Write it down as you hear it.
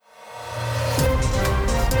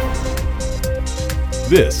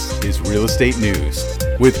This is Real Estate News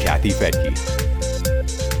with Kathy Fettke.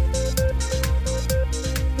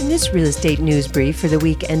 In this Real Estate News Brief for the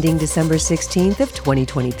week ending December 16th of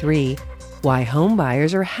 2023, why home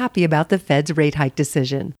buyers are happy about the Fed's rate hike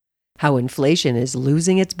decision, how inflation is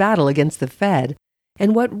losing its battle against the Fed,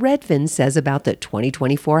 and what Redfin says about the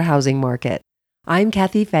 2024 housing market. I'm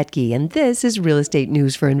Kathy Fettke, and this is Real Estate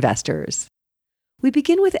News for Investors. We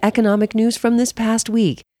begin with economic news from this past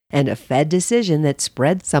week and a Fed decision that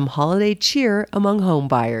spread some holiday cheer among home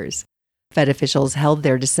buyers. Fed officials held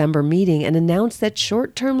their December meeting and announced that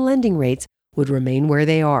short-term lending rates would remain where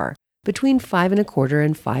they are, between 5.25%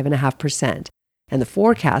 and 5.5%, and the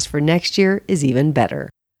forecast for next year is even better.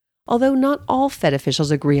 Although not all Fed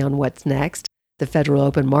officials agree on what's next, the Federal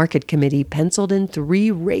Open Market Committee penciled in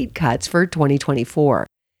 3 rate cuts for 2024,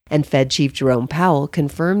 and Fed Chief Jerome Powell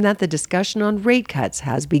confirmed that the discussion on rate cuts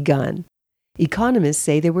has begun. Economists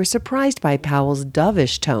say they were surprised by Powell's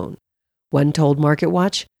dovish tone. One told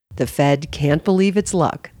MarketWatch, "The Fed can't believe its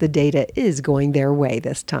luck. The data is going their way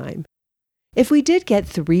this time." If we did get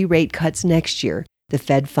 3 rate cuts next year, the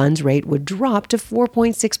Fed funds rate would drop to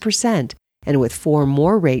 4.6%, and with 4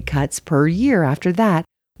 more rate cuts per year after that,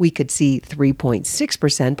 we could see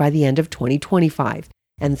 3.6% by the end of 2025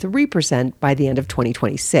 and 3% by the end of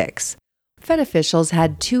 2026. Fed officials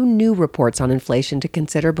had 2 new reports on inflation to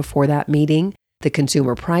consider before that meeting, the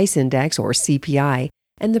Consumer Price Index, or CPI,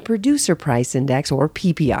 and the Producer Price Index, or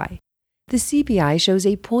PPI. The CPI shows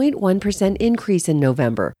a 0.1% increase in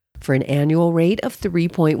November for an annual rate of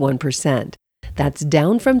 3.1%. That's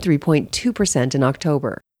down from 3.2% in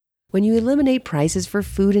October. When you eliminate prices for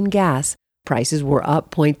food and gas, prices were up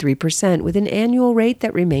 0.3% with an annual rate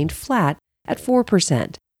that remained flat at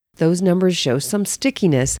 4%. Those numbers show some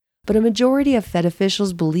stickiness, but a majority of Fed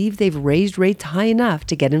officials believe they've raised rates high enough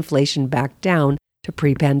to get inflation back down to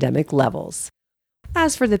pre-pandemic levels.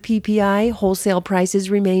 As for the PPI, wholesale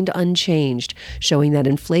prices remained unchanged, showing that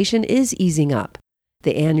inflation is easing up.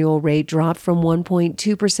 The annual rate dropped from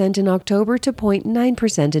 1.2% in October to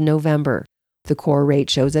 0.9% in November. The core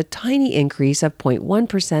rate shows a tiny increase of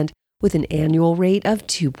 0.1% with an annual rate of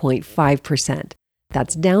 2.5%.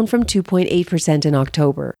 That's down from 2.8% in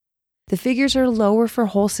October. The figures are lower for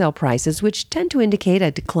wholesale prices, which tend to indicate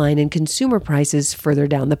a decline in consumer prices further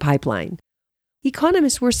down the pipeline.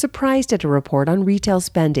 Economists were surprised at a report on retail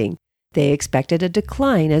spending. They expected a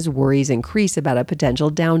decline as worries increase about a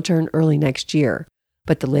potential downturn early next year.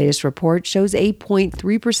 But the latest report shows a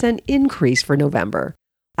 0.3% increase for November.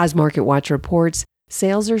 As MarketWatch reports,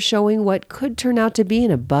 sales are showing what could turn out to be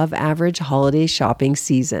an above-average holiday shopping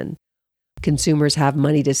season. Consumers have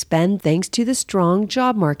money to spend thanks to the strong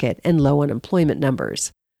job market and low unemployment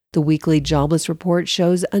numbers. The weekly jobless report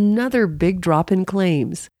shows another big drop in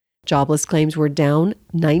claims. Jobless claims were down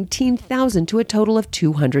 19,000 to a total of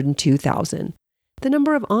 202,000. The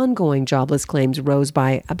number of ongoing jobless claims rose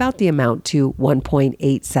by about the amount to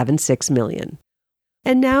 1.876 million.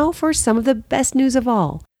 And now for some of the best news of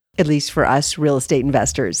all, at least for us real estate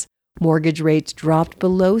investors. Mortgage rates dropped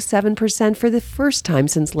below 7% for the first time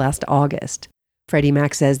since last August. Freddie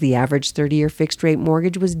Mac says the average 30-year fixed-rate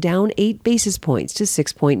mortgage was down 8 basis points to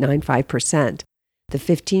 6.95%. The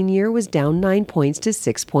 15-year was down 9 points to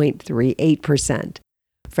 6.38%.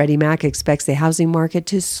 Freddie Mac expects the housing market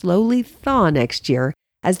to slowly thaw next year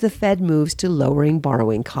as the Fed moves to lowering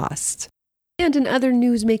borrowing costs. And in other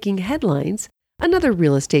news-making headlines, another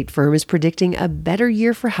real estate firm is predicting a better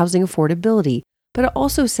year for housing affordability, but it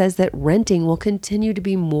also says that renting will continue to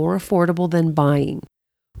be more affordable than buying.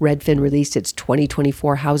 Redfin released its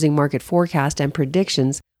 2024 housing market forecast and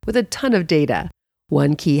predictions with a ton of data.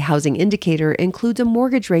 One key housing indicator includes a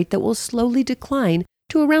mortgage rate that will slowly decline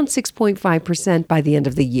to around 6.5% by the end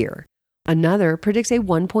of the year. Another predicts a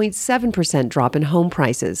 1.7% drop in home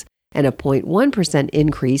prices and a 0.1%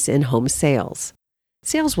 increase in home sales.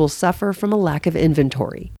 Sales will suffer from a lack of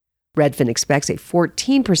inventory. Redfin expects a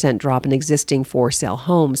 14% drop in existing for-sale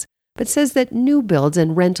homes, but says that new builds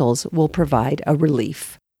and rentals will provide a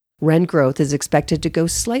relief. Rent growth is expected to go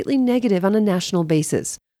slightly negative on a national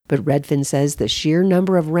basis, but Redfin says the sheer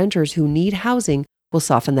number of renters who need housing will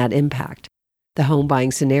soften that impact. The home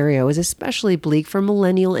buying scenario is especially bleak for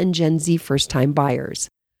Millennial and Gen Z first-time buyers.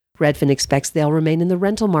 Redfin expects they'll remain in the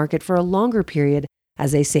rental market for a longer period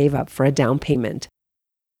as they save up for a down payment.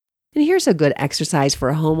 And here's a good exercise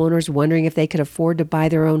for homeowners wondering if they could afford to buy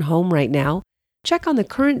their own home right now. Check on the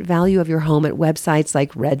current value of your home at websites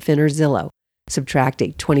like Redfin or Zillow. Subtract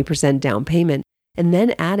a 20% down payment and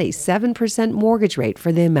then add a 7% mortgage rate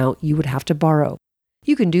for the amount you would have to borrow.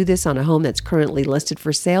 You can do this on a home that's currently listed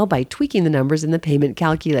for sale by tweaking the numbers in the payment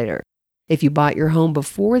calculator. If you bought your home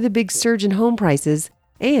before the big surge in home prices,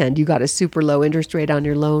 and you got a super low interest rate on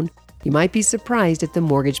your loan, you might be surprised at the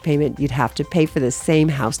mortgage payment you'd have to pay for the same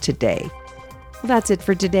house today. Well, that's it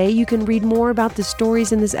for today. You can read more about the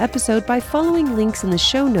stories in this episode by following links in the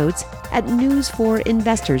show notes at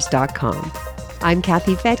newsforinvestors.com. I'm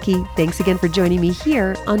Kathy Fettke. Thanks again for joining me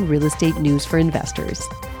here on Real Estate News for Investors.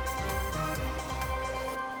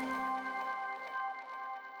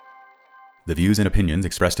 The views and opinions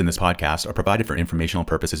expressed in this podcast are provided for informational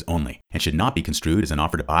purposes only and should not be construed as an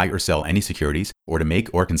offer to buy or sell any securities or to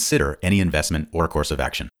make or consider any investment or course of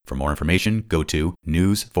action. For more information, go to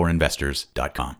newsforinvestors.com.